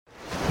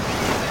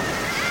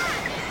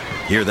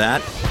Hear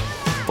that?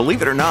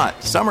 Believe it or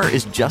not, summer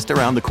is just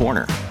around the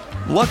corner.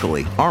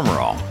 Luckily, Armor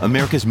All,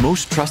 America's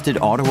most trusted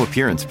auto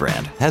appearance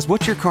brand, has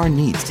what your car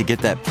needs to get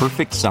that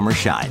perfect summer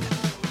shine.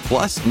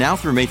 Plus, now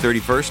through May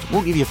 31st,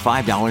 we'll give you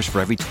 $5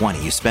 for every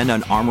 $20 you spend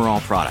on Armor All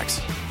products.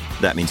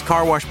 That means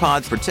car wash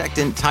pods,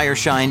 protectant, tire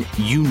shine,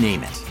 you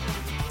name it.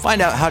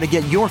 Find out how to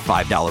get your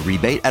 $5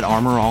 rebate at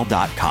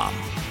armorall.com.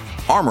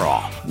 Armor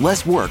All,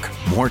 less work,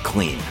 more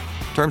clean.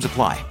 Terms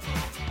apply.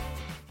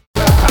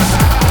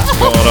 What's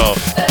going on?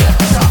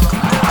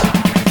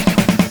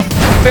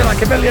 I feel like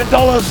 $1 million.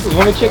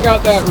 Let me check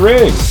out that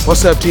rig.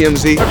 What's up,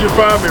 TMZ? How'd you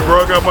find me,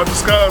 bro? I got my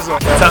disguise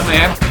on. What's up,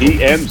 man?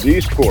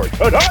 TMZ Sports.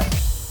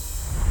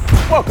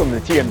 Welcome to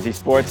TMZ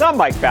Sports. I'm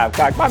Mike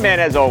Babcock. My man,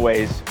 as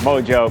always,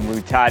 Mojo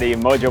Muhtadi.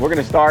 And Mojo, we're going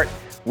to start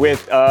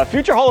with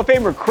future Hall of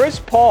Famer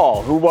Chris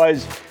Paul, who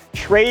was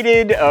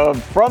traded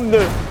from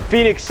the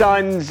Phoenix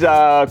Suns,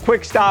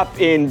 quick stop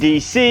in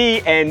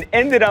D.C., and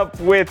ended up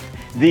with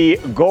the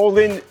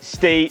Golden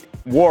State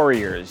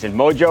Warriors. And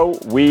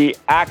Mojo, we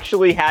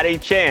actually had a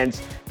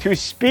chance to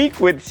speak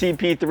with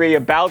CP3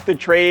 about the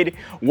trade,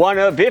 one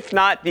of, if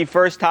not the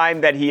first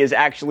time that he has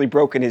actually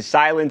broken his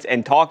silence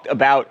and talked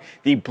about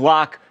the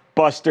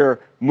blockbuster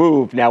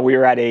move. Now, we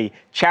are at a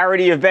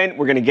charity event.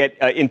 We're going to get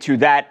into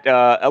that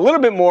a little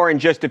bit more in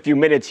just a few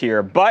minutes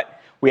here.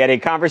 But we had a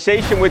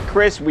conversation with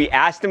Chris. We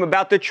asked him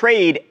about the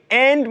trade.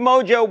 And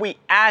Mojo, we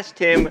asked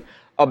him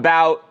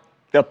about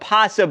the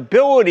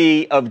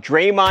possibility of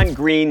Draymond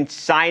Green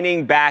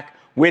signing back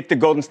with the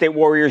Golden State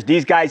Warriors.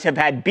 These guys have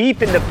had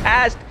beef in the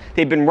past.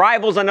 They've been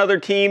rivals on other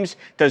teams.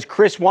 Does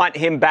Chris want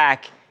him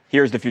back?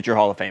 Here's the future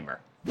Hall of Famer.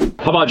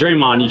 How about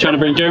Draymond? You trying to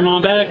bring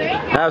Draymond back?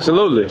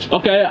 Absolutely.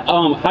 Okay.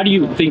 How do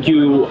you think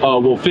you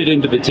will fit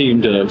into the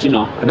team to,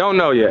 I don't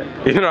know yet.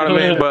 You know what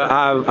I mean? But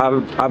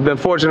I've been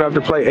fortunate enough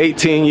to play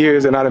 18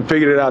 years, and I done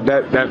figured it out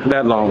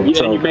that long. Yeah,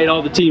 so. and you made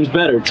all the teams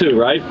better too,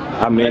 right?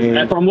 I mean,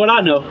 and from what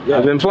I know. Yeah.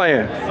 I've been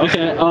playing.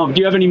 Okay. Do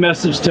you have any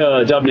message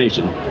to Dub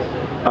Nation?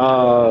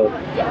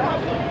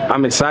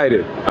 I'm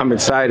excited,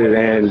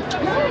 and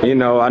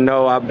I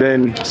know I've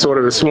been sort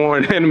of the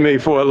sworn enemy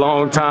for a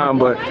long time,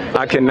 but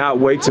I cannot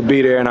wait to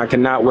be there, and I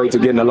cannot wait to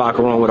get in the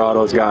locker room with all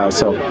those guys.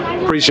 So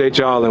appreciate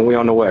y'all, and we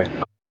on the way.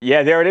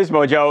 Yeah, there it is,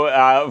 Mojo.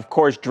 Of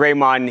course,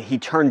 Draymond, he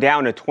turned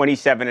down a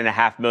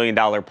 $27.5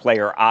 million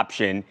player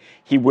option.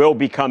 He will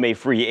become a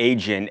free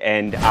agent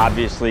and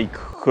obviously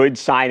could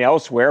sign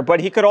elsewhere,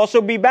 but he could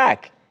also be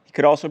back.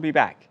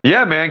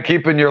 Yeah, man,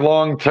 keeping your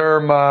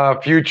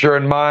long-term future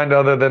in mind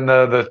other than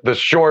the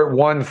short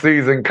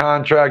one-season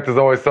contract is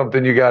always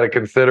something you got to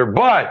consider.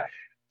 But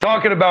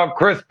talking about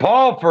Chris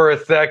Paul for a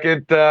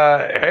second,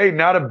 hey,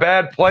 not a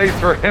bad place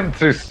for him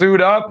to suit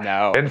up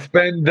and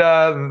spend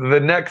the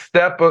next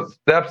steps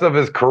of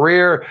his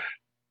career.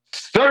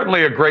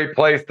 Certainly a great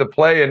place to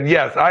play. And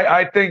yes,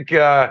 I think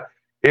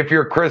if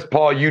you're Chris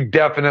Paul, you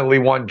definitely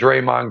want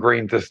Draymond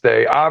Green to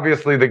stay.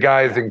 Obviously, the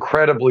guy is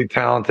incredibly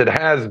talented,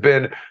 has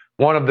been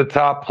one of the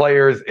top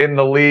players in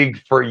the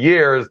league for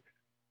years.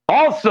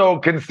 Also,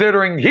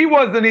 considering he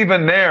wasn't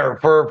even there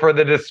for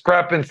the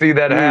discrepancy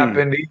that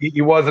happened. He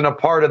wasn't a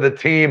part of the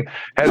team,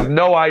 has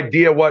no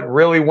idea what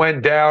really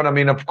went down. I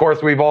mean, of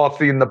course, we've all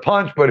seen the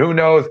punch, but who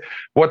knows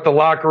what the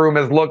locker room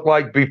has looked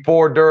like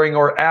before, during,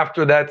 or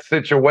after that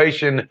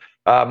situation.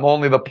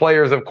 Only the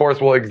players, of course,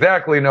 will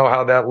exactly know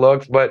how that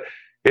looks. But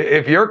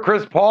if you're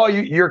Chris Paul,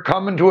 you're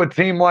coming to a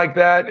team like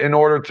that in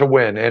order to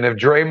win. And if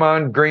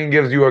Draymond Green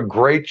gives you a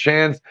great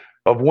chance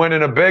of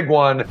winning a big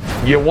one,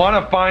 you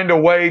want to find a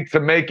way to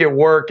make it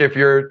work. If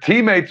you're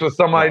teammates with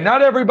somebody,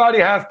 not everybody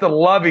has to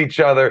love each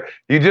other.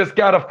 You just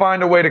got to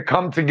find a way to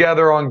come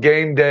together on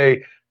game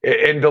day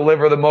and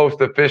deliver the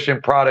most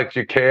efficient product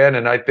you can.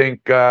 And I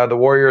think the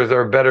Warriors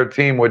are a better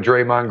team with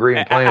Draymond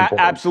Green playing for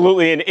them.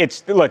 Absolutely.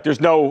 And look, there's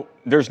no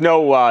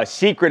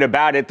secret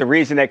about it. The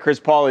reason that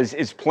Chris Paul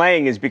is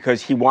playing is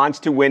because he wants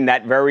to win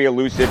that very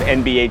elusive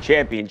NBA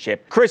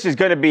championship. Chris is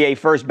going to be a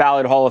first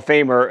ballot Hall of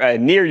Famer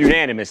near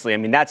unanimously. I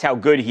mean, that's how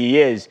good he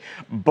is.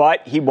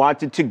 But he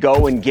wanted to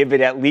go and give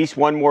it at least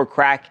one more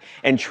crack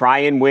and try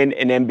and win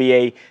an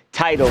NBA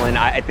title. And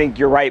I think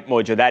you're right,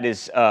 Mojo. That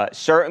is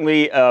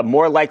certainly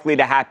more likely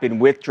to happen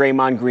with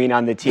Draymond Green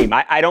on the team.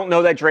 I don't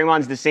know that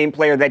Draymond's the same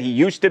player that he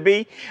used to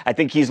be. I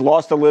think he's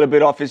lost a little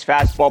bit off his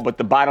fastball, but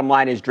the bottom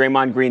line is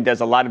Draymond Green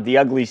does a lot of the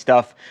ugly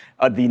stuff,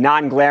 the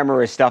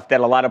non-glamorous stuff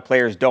that a lot of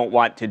players don't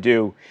want to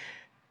do.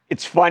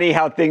 It's funny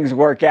how things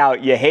work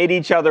out. You hate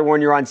each other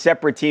when you're on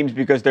separate teams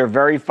because they're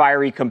very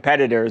fiery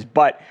competitors,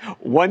 but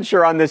once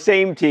you're on the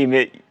same team,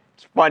 it's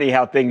funny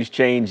how things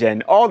change,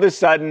 and all of a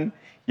sudden,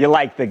 you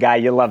like the guy,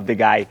 you love the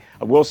guy.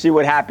 We'll see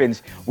what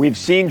happens. We've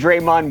seen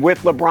Draymond with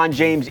LeBron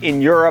James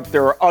in Europe.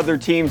 There are other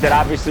teams that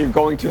obviously are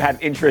going to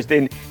have interest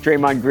in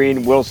Draymond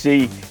Green. We'll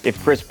see if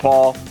Chris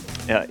Paul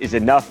is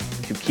enough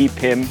to keep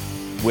him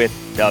with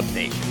Dub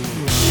Nation.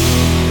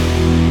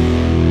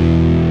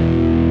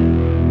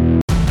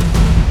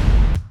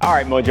 All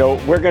right,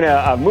 Mojo, we're going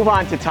to move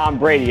on to Tom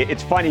Brady.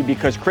 It's funny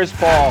because Chris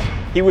Paul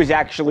He was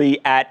actually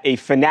at a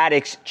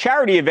Fanatics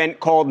charity event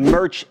called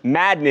Merch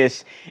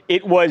Madness.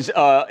 It was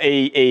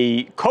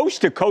a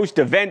coast-to-coast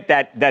event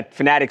that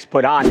Fanatics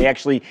put on. They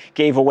actually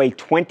gave away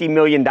 $20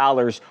 million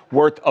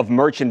worth of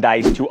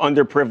merchandise to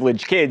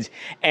underprivileged kids.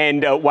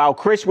 And while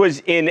Chris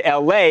was in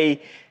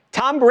L.A.,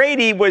 Tom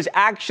Brady was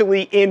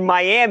actually in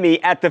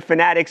Miami at the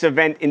Fanatics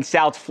event in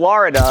South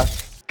Florida.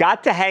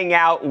 Got to hang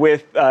out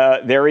with,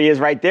 there he is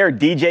right there,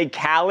 DJ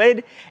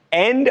Khaled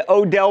and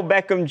Odell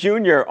Beckham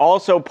Jr.,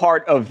 also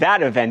part of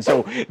that event.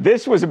 So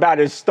this was about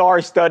as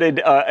star-studded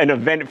an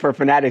event for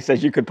Fanatics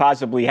as you could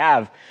possibly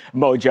have,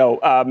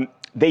 Mojo.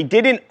 They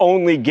didn't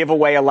only give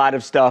away a lot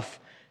of stuff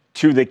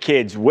to the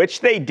kids,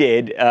 which they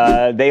did.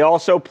 They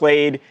also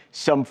played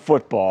some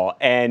football.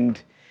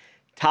 And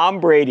Tom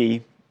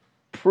Brady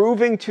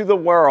proving to the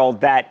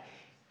world that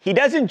he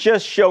doesn't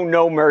just show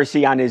no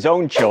mercy on his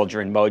own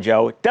children,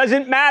 Mojo. It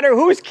doesn't matter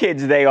whose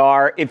kids they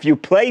are. If you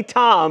play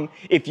Tom,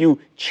 if you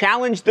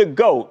challenge the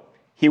GOAT,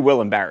 he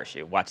will embarrass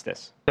you. Watch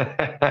this. Picked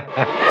off!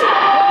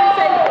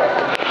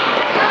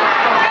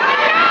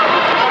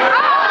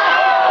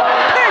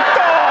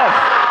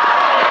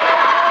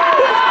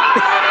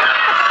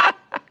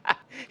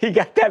 He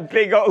got that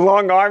big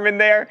long arm in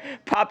there,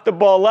 popped the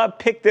ball up,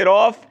 picked it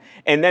off,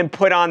 and then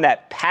put on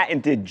that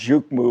patented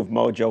juke move,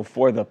 Mojo,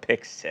 for the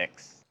pick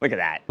six. Look at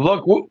that.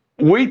 Look,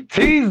 we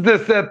teased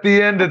this at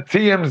the end of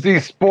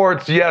TMZ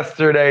Sports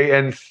yesterday,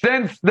 and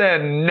since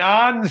then,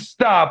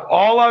 nonstop,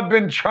 all I've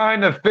been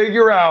trying to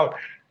figure out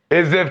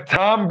is if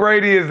Tom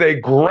Brady is a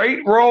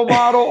great role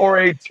model or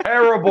a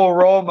terrible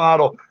role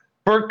model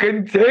for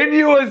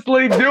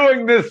continuously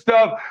doing this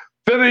stuff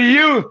to the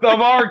youth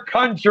of our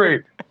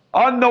country.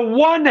 On the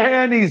one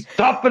hand, he's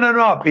toughening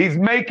up. He's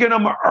making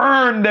them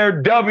earn their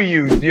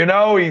W's, you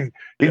know? He's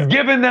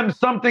giving them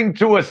something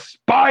to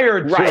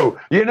aspire to,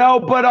 you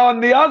know? But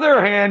on the other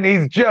hand,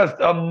 he's just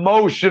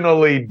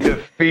emotionally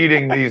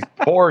defeating these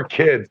poor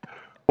kids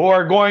who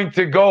are going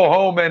to go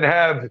home and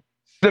have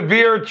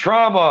severe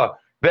trauma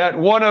that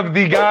one of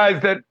the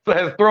guys that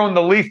has thrown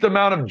the least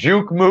amount of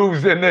juke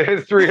moves in the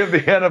history of the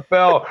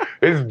NFL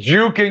is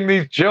juking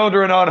these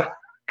children on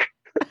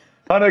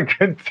a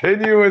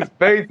continuous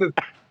basis.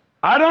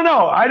 I don't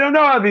know. I don't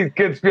know how these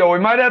kids feel. We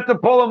might have to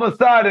pull them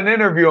aside and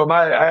interview them.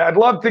 I'd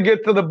love to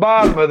get to the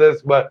bottom of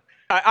this, but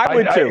I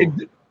would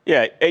too.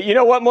 Yeah. You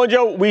know what,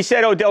 Mojo? We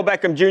said Odell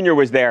Beckham Jr.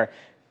 was there.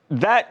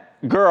 That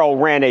girl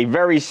ran a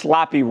very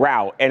sloppy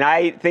route, and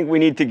I think we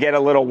need to get a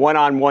little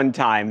one-on-one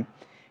time.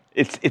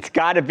 It's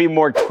got to be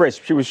more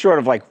crisp. She was sort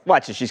of like,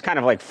 watch it. She's kind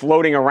of like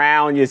floating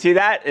around. You see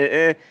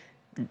that?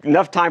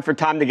 Enough time for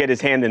Tom to get his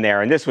hand in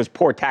there, and this was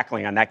poor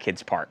tackling on that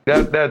kid's part.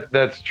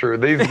 That's true.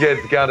 These kids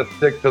got to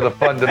stick to the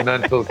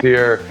fundamentals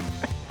here.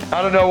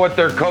 I don't know what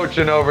they're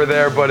coaching over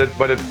there, but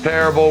it's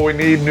terrible. We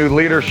need new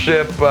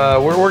leadership. We're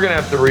going to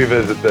have to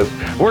revisit this.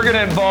 We're going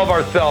to involve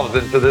ourselves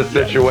into this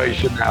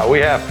situation now. We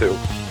have to.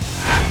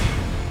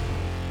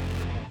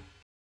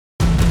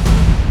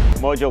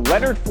 Mojo,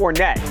 Leonard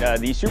Fournette,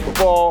 the Super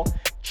Bowl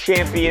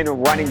champion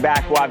running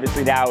back, who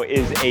obviously now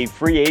is a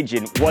free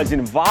agent, was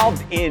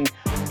involved in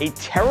a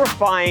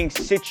terrifying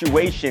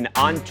situation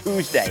on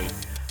Tuesday.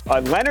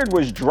 Leonard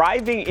was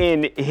driving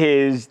in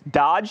his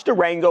Dodge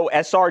Durango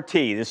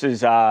SRT. This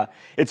is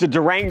it's a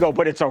Durango,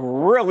 but it's a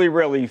really,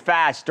 really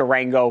fast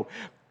Durango.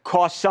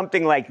 Cost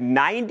something like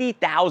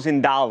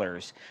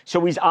 $90,000.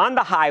 So he's on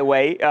the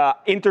highway,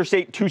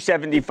 Interstate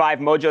 275,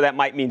 Mojo. That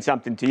might mean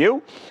something to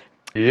you.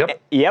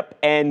 Yep. Yep.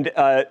 And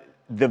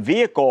the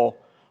vehicle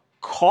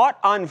caught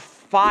on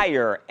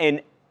fire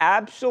and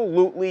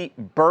absolutely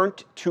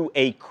burnt to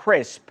a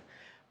crisp.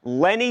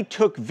 Lenny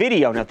took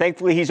video. Now,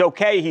 thankfully, he's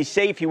okay. He's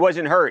safe. He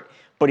wasn't hurt.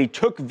 But he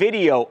took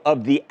video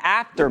of the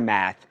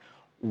aftermath.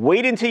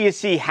 Wait until you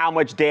see how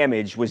much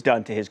damage was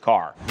done to his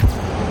car.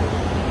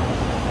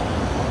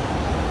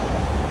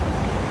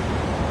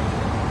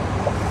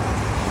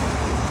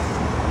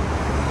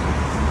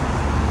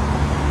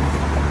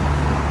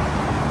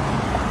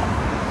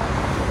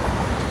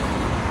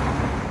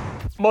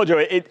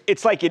 Mojo,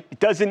 it's like it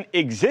doesn't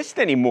exist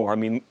anymore. I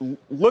mean,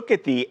 look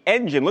at the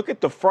engine. Look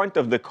at the front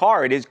of the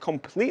car. It is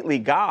completely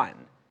gone.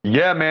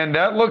 Yeah, man,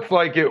 that looks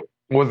like it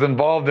was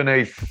involved in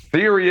a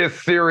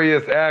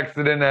serious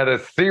accident at a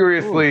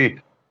seriously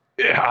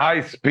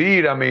high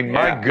speed. I mean,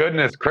 my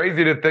goodness,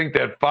 crazy to think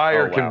that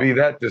fire can be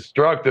that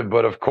destructive.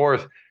 But, of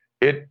course,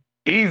 it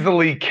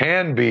easily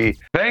can be.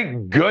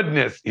 Thank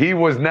goodness he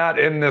was not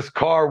in this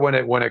car when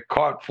it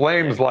caught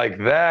flames like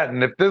that.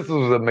 And if this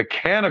was a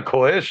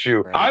mechanical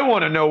issue, I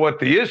want to know what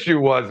the issue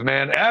was,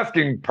 man.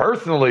 Asking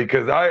personally,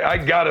 because I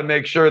got to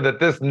make sure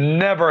that this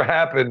never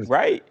happens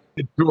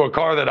to a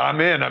car that I'm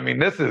in. I mean,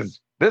 this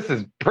is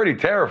pretty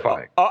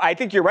terrifying. Oh, I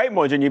think you're right,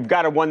 Mojo. And you've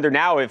got to wonder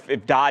now if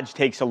Dodge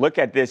takes a look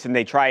at this and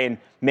they try and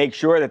make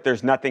sure that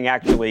there's nothing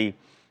actually.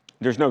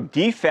 There's no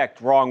defect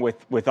wrong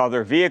with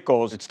other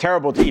vehicles. It's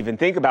terrible to even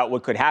think about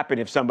what could happen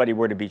if somebody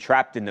were to be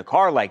trapped in the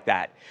car like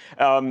that.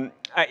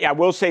 I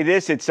will say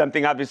this. It's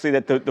something, obviously,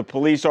 that the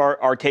police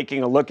are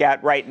taking a look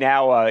at right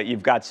now.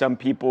 You've got some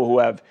people who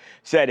have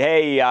said,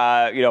 hey,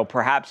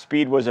 perhaps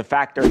speed was a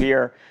factor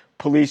here.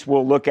 police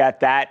will look at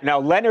that. Now,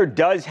 Leonard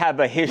does have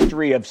a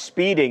history of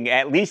speeding,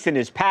 at least in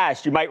his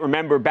past. You might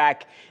remember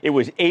back, it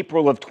was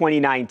April of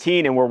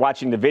 2019, and we're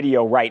watching the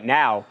video right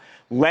now.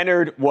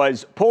 Leonard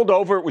was pulled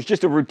over. It was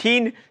just a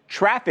routine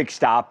traffic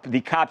stop.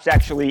 The cops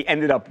actually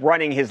ended up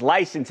running his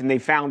license, and they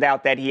found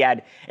out that he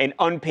had an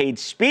unpaid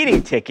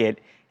speeding ticket,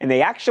 and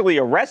they actually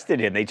arrested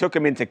him. They took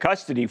him into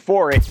custody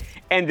for it,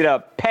 ended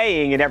up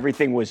paying, and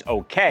everything was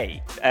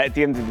okay. At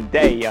the end of the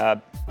day,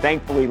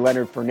 thankfully,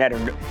 Leonard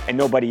Fournette and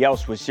nobody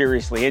else was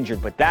seriously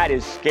injured, but that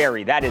is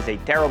scary. That is a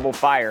terrible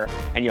fire,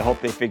 and you hope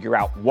they figure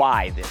out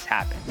why this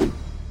happened.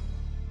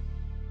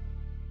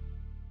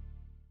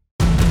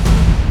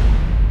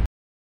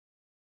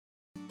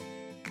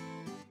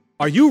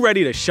 Are you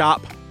ready to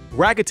shop?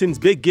 Rakuten's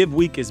Big Give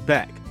Week is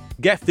back.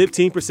 Get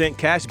 15%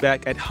 cash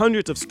back at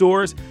hundreds of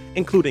stores,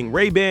 including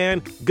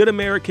Ray-Ban, Good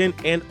American,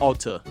 and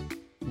Ulta.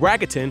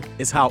 Rakuten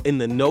is how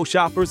in-the-know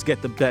shoppers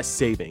get the best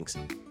savings.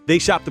 They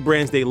shop the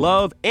brands they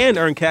love and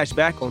earn cash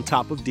back on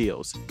top of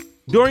deals.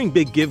 During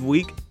Big Give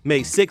Week,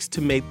 May 6th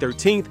to May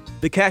 13th,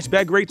 the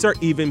cashback rates are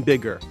even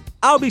bigger.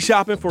 I'll be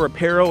shopping for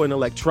apparel and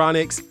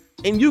electronics,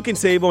 and you can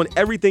save on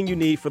everything you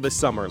need for the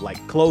summer,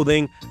 like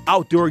clothing,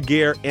 outdoor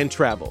gear, and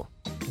travel.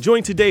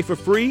 Join today for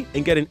free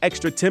and get an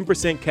extra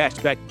 10%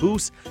 cashback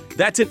boost.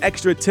 That's an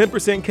extra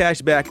 10%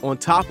 cashback on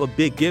top of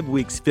Big Give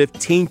Week's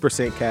 15%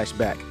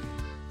 cashback.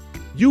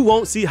 You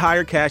won't see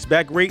higher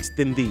cashback rates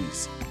than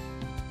these.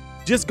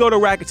 Just go to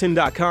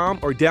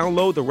Rakuten.com or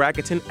download the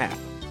Rakuten app.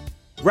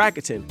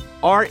 Rakuten,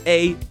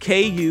 Rakuten.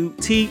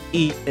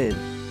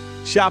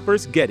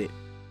 Shoppers get it.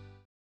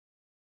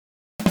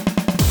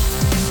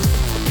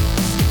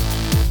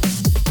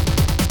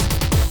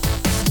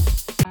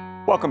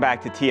 Welcome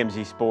back to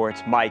TMZ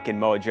Sports, Mike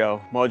and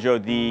Mojo.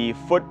 Mojo, the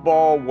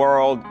football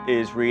world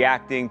is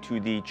reacting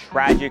to the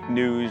tragic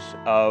news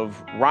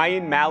of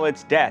Ryan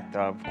Mallett's death.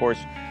 Of course,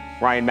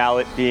 Ryan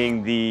Mallett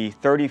being the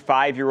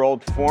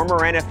 35-year-old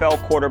former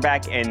NFL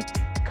quarterback and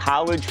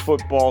college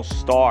football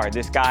star.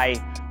 This guy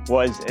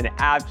was an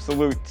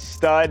absolute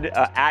stud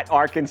at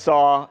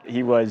Arkansas.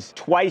 He was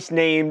twice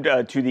named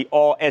to the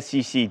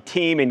All-SEC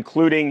team,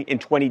 including in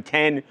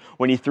 2010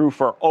 when he threw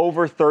for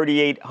over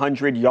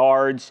 3,800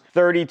 yards,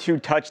 32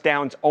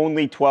 touchdowns,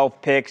 only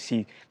 12 picks.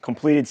 He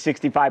completed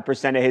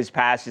 65% of his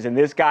passes, and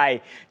this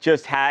guy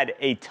just had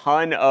a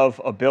ton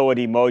of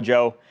ability,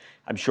 Mojo.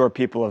 I'm sure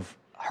people have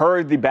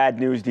heard the bad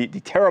news, the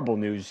terrible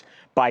news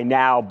by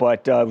now,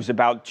 but it was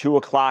about 2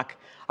 o'clock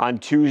on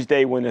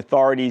Tuesday when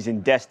authorities in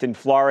Destin,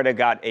 Florida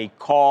got a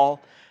call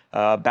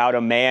about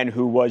a man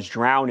who was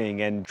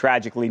drowning, and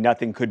tragically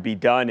nothing could be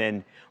done,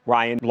 and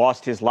Ryan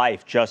lost his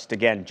life just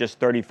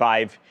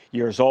 35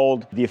 years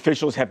old. The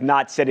officials have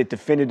not said it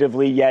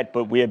definitively yet,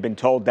 but we have been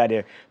told that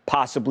it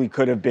possibly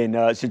could have been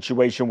a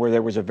situation where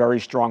there was a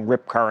very strong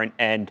rip current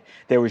and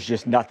there was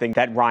just nothing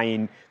that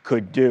Ryan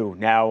could do.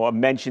 Now, I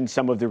mentioned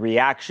some of the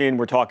reaction.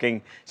 We're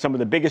talking some of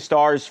the biggest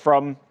stars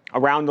from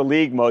around the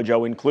league,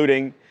 Mojo,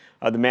 including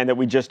the man that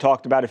we just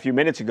talked about a few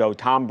minutes ago,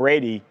 Tom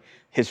Brady.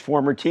 His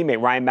former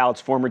teammate, Ryan Mallett's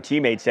former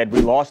teammate, said,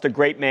 "We lost a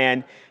great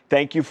man.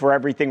 Thank you for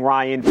everything,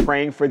 Ryan.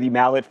 Praying for the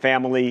Mallett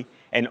family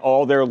and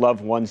all their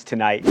loved ones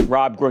tonight."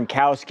 Rob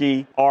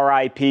Gronkowski,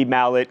 R.I.P.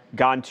 Mallett,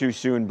 gone too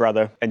soon,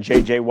 brother. And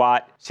J.J.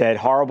 Watt said,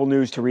 "Horrible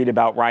news to read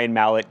about Ryan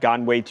Mallett,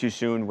 gone way too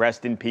soon.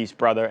 Rest in peace,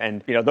 brother."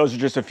 And, those are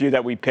just a few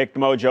that we picked,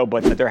 Mojo,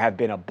 but there have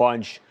been a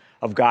bunch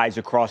of guys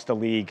across the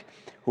league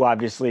who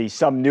obviously,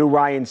 some knew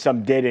Ryan,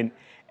 some didn't.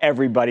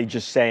 Everybody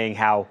just saying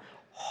how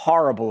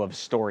horrible of a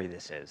story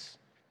this is.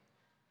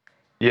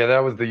 Yeah, that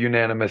was the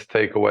unanimous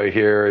takeaway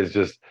here, is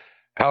just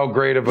how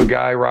great of a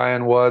guy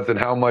Ryan was and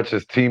how much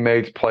his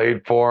teammates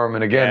played for him.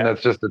 And again,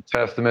 that's just a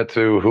testament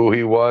to who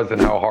he was and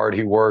how hard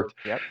he worked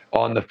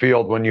on the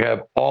field when you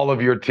have all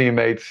of your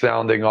teammates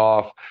sounding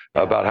off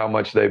about how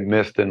much they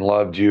missed and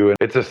loved you. And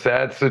it's a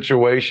sad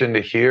situation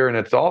to hear. And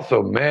it's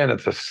also, man,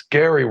 it's a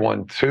scary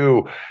one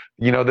too.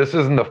 This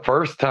isn't the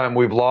first time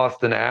we've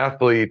lost an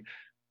athlete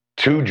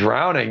to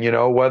drowning,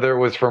 whether it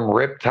was from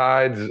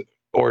riptides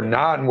or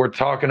not. And we're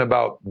talking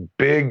about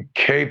big,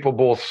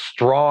 capable,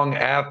 strong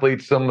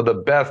athletes, some of the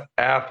best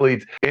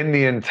athletes in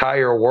the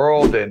entire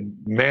world. And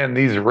man,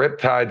 these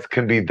riptides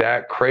can be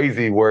that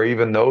crazy where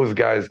even those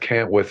guys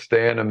can't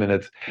withstand them.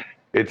 And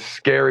it's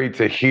scary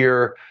to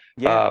hear.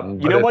 Yeah.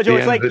 What, Joe?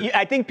 It's like,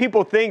 I think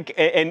people think,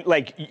 and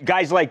like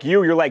guys like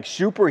you're like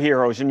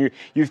superheroes, and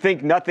you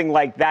think nothing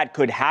like that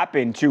could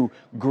happen to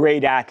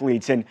great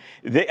athletes. And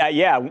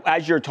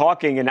as you're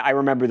talking, and I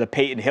remember the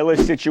Peyton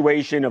Hillis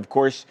situation, of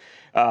course.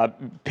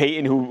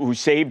 Peyton, who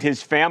saved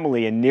his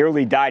family and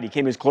nearly died. He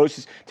came as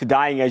close to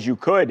dying as you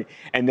could.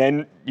 And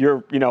then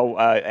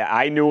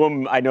I knew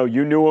him. I know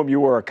you knew him. You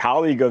were a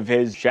colleague of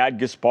his, Shad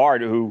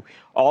Gaspard, who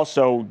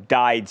also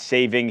died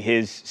saving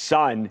his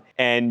son.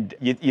 And,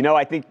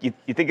 I think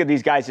you think of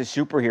these guys as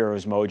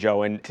superheroes,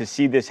 Mojo, and to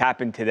see this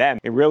happen to them,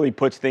 it really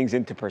puts things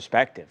into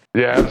perspective.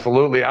 Yeah,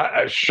 absolutely.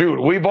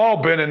 We've all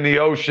been in the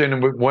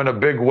ocean when a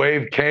big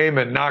wave came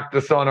and knocked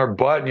us on our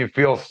butt, and you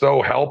feel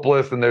so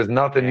helpless and there's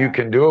nothing you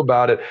can do about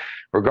about it.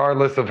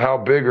 Regardless of how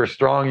big or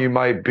strong you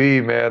might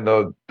be, man,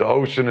 the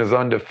ocean is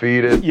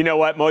undefeated. You know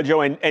what,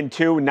 Mojo, and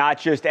two, not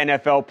just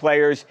NFL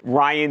players.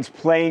 Ryan's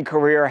playing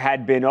career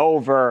had been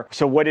over.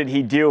 So what did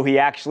he do? He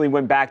actually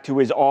went back to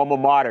his alma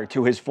mater,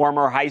 to his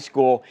former high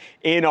school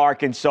in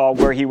Arkansas,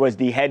 where he was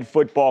the head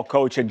football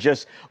coach. And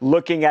just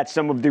looking at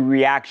some of the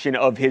reaction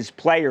of his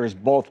players,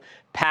 both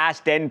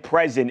past and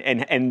present,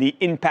 and the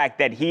impact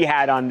that he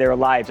had on their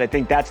lives. I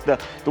think that's the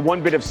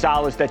one bit of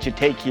solace that you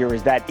take here,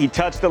 is that he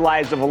touched the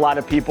lives of a lot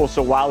of people.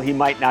 So while he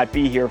might not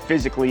be here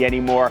physically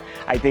anymore,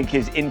 I think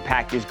his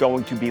impact is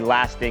going to be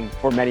lasting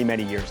for many,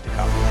 many years to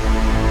come.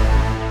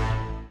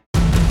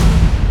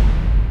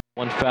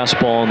 One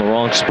fastball in the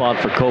wrong spot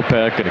for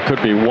Kopech, and it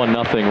could be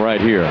 1-0 right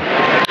here.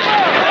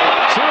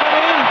 See what I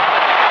mean?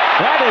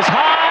 That is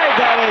high,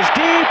 that is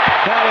deep,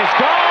 that is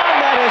gone.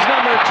 That is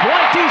number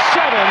 27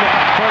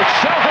 for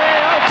Shohei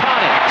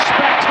Ohtani.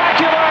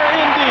 Spectacular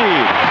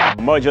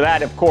indeed. Mojo,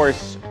 that, of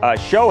course,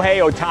 Shohei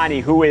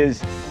Ohtani, who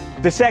is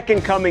the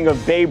second coming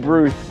of Babe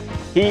Ruth.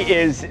 He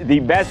is the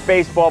best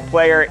baseball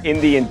player in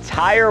the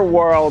entire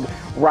world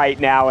right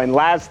now. And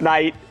last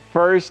night,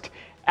 first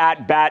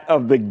at bat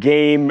of the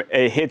game,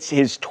 hits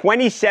his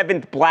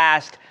 27th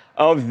blast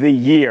of the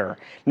year.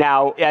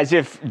 Now, as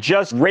if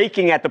just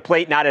raking at the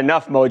plate not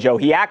enough, Mojo,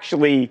 he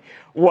actually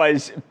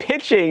was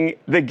pitching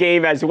the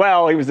game as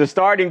well. He was the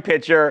starting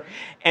pitcher,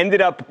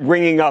 ended up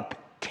ringing up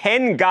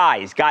 10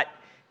 guys, got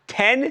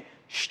 10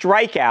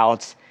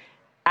 strikeouts,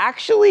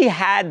 actually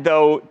had,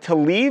 though, to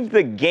leave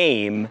the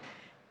game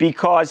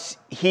because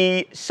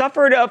he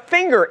suffered a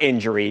finger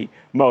injury,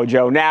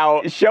 Mojo.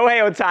 Now,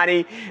 Shohei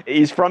Ohtani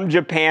is from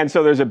Japan,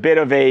 so there's a bit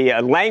of a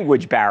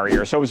language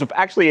barrier. So it was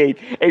actually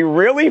a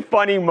really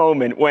funny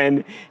moment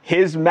when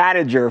his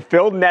manager,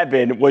 Phil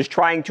Nevin, was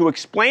trying to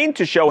explain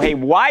to Shohei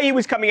why he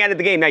was coming out of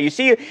the game. Now, you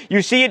see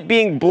it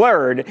being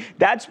blurred.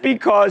 That's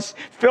because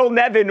Phil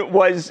Nevin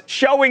was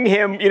showing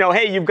him,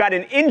 hey, you've got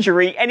an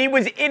injury, and he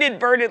was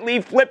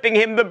inadvertently flipping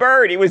him the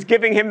bird. He was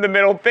giving him the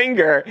middle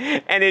finger,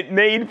 and it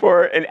made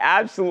for an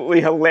absolutely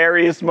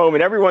hilarious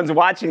moment. Everyone's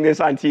watching this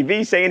on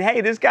TV saying, hey,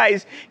 this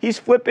guy's he's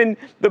flipping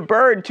the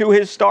bird to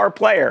his star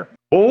player.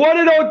 Well, what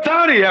did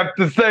Ohtani have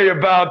to say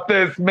about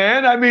this,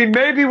 man? I mean,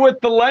 maybe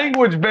with the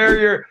language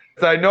barrier,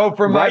 I know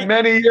from my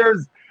many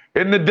years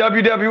in the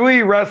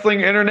WWE, Wrestling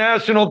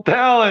International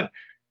Talent,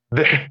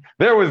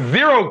 there was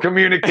zero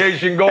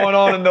communication going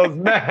on in those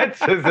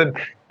matches, and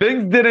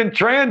things didn't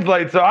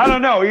translate. So I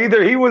don't know.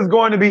 Either he was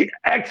going to be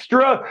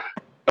extra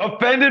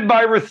offended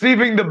by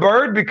receiving the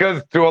bird,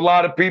 because to a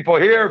lot of people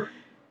here,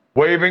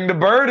 waving the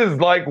bird is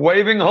like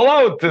waving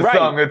hello to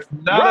some. It's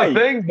not a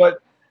thing,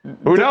 but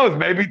who knows?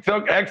 Maybe he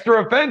took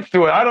extra offense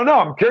to it. I don't know.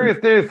 I'm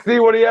curious to see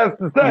what he has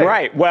to say.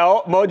 Right.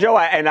 Well, Mojo,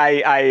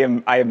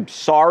 I am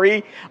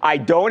sorry. I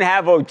don't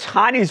have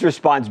Ohtani's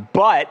response,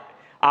 but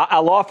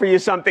I'll offer you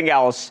something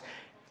else.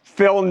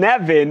 Phil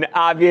Nevin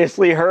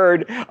obviously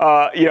heard,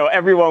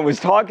 everyone was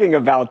talking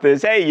about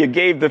this. Hey, you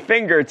gave the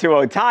finger to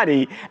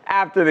Ohtani.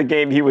 After the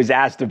game, he was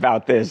asked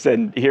about this,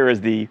 and here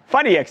is the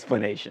funny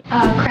explanation.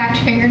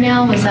 Cracked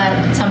fingernail, was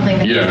that something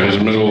that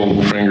his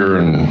middle finger,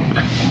 and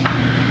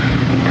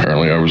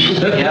apparently I was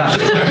showing the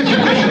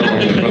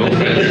middle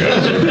finger.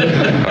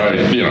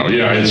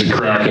 It's a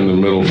crack in the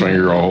middle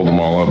finger. I'll hold them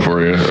all up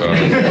for you.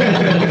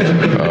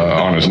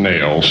 On his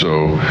nail,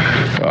 so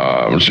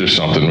it's just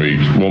something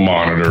we'll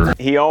monitor.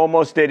 He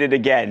almost did it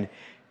again.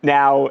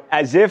 Now,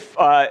 as if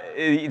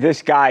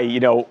this guy,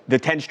 the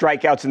 10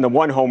 strikeouts and the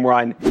 1 home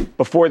run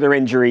before their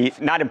injury,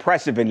 not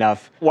impressive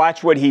enough.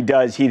 Watch what he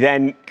does. He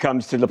then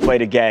comes to the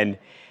plate again.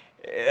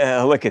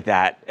 Look at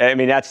that. I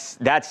mean,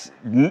 that's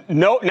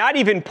not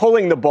even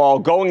pulling the ball,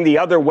 going the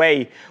other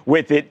way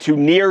with it to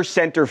near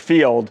center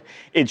field.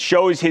 It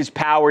shows his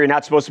power. You're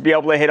not supposed to be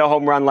able to hit a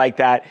home run like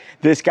that.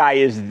 This guy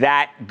is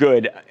that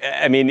good.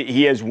 I mean,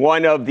 he is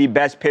one of the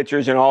best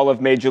pitchers in all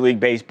of Major League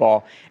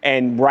Baseball.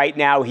 And right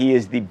now, he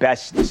is the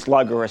best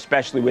slugger,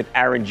 especially with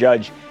Aaron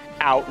Judge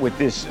out with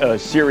this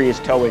serious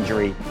toe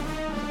injury.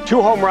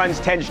 2 home runs,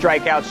 10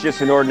 strikeouts,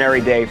 just an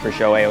ordinary day for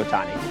Shohei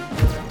Ohtani.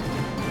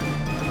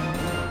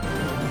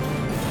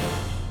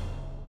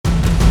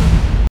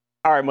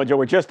 All right, Mojo,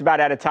 we're just about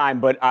out of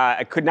time, but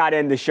I could not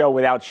end the show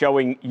without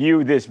showing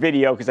you this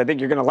video because I think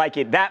you're going to like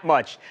it that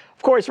much.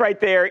 Of course, right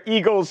there,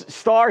 Eagles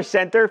Star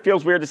Center.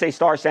 Feels weird to say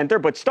Star Center,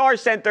 but Star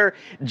Center,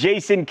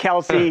 Jason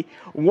Kelce,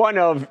 one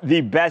of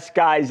the best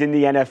guys in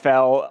the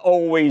NFL,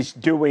 always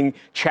doing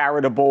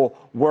charitable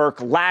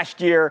work.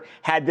 Last year,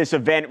 had this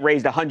event,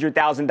 raised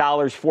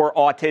 $100,000 for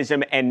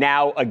autism, and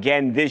now,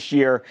 again, this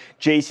year,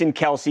 Jason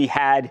Kelce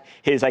had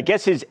his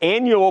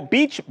annual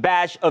Beach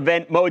Bash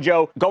event,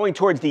 Mojo, going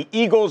towards the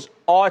Eagles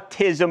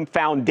Autism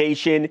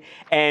Foundation,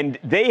 and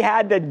they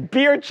had the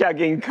beer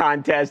chugging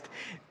contest.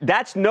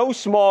 That's no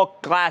small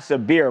glass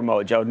of beer,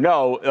 Mojo.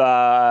 No,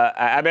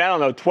 I don't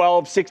know,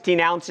 12, 16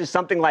 ounces,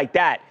 something like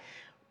that.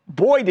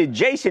 Boy, did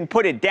Jason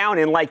put it down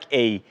in like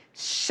a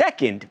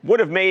second.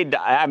 Would have made,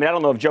 I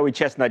don't know if Joey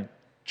Chestnut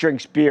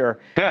drinks beer.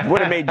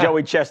 Would have made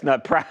Joey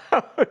Chestnut proud.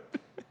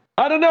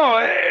 I don't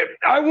know.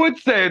 I would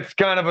say it's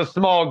kind of a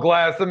small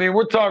glass. I mean,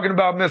 we're talking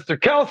about Mr.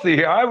 Kelsey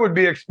here. I would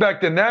be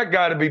expecting that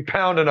guy to be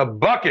pounding a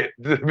bucket,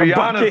 to be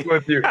honest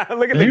with you.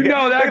 Look at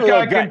that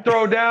guy can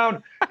throw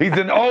down. He's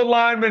an O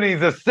lineman.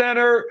 He's a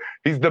center.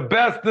 He's the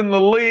best in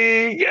the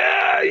league.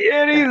 Yeah,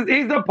 and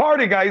he's a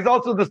party guy. He's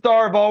also the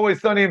star of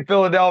Always Sunny in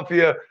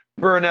Philadelphia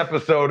for an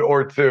episode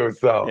or two.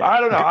 So I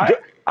don't know.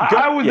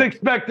 I was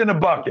expecting a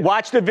bucket.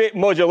 Watch the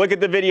Mojo. Look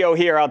at the video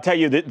here. I'll tell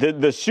you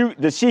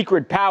the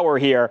secret power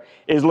here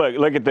is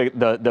look at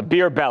the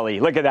beer belly.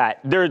 Look at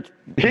that.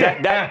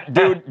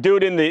 That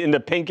dude in the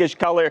pinkish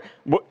color.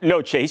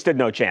 No chase. He stood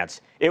no chance.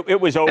 It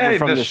was over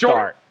from the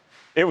start.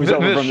 It was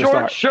over from the start.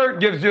 The short shirt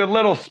gives you a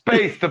little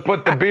space to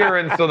put the beer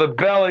in so the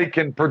belly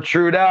can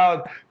protrude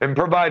out and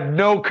provide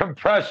no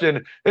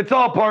compression. It's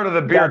all part of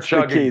the beer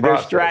chugging the key.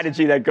 process. There's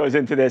strategy that goes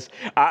into this.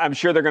 I'm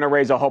sure they're going to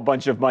raise a whole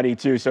bunch of money,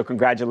 too, so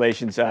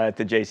congratulations to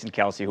Jason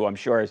Kelsey, who I'm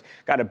sure has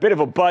got a bit of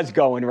a buzz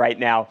going right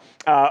now.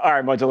 All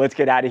right, Mojo, let's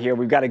get out of here.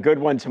 We've got a good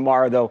one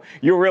tomorrow, though.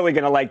 You're really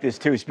going to like this,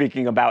 too,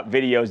 speaking about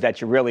videos that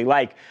you really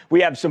like.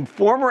 We have some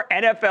former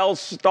NFL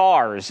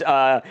stars.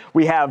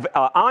 We have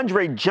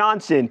Andre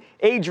Johnson,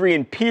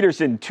 Adrian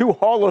Peterson, two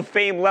Hall of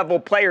Fame level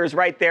players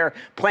right there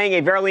playing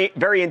a very,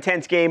 very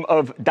intense game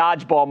of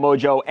dodgeball,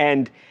 Mojo,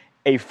 and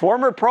a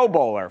former Pro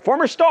Bowler,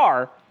 former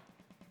star,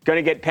 going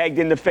to get pegged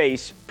in the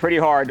face pretty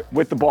hard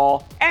with the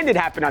ball, and it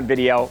happened on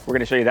video. We're going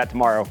to show you that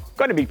tomorrow.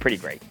 Going to be pretty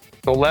great.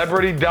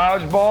 Celebrity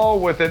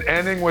dodgeball with it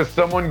ending with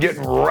someone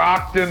getting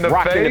rocked in the face?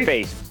 Rocked in the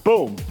face.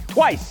 Boom.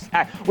 Twice.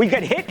 We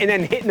got hit and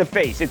then hit in the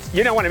face.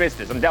 You don't want to miss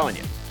this, I'm telling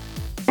you.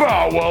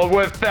 Oh, well,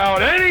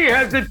 without any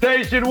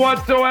hesitation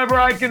whatsoever,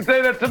 I can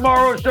say that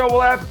tomorrow's show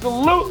will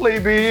absolutely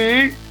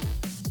be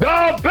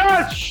the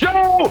best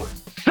show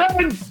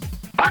since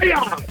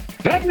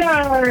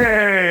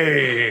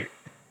today.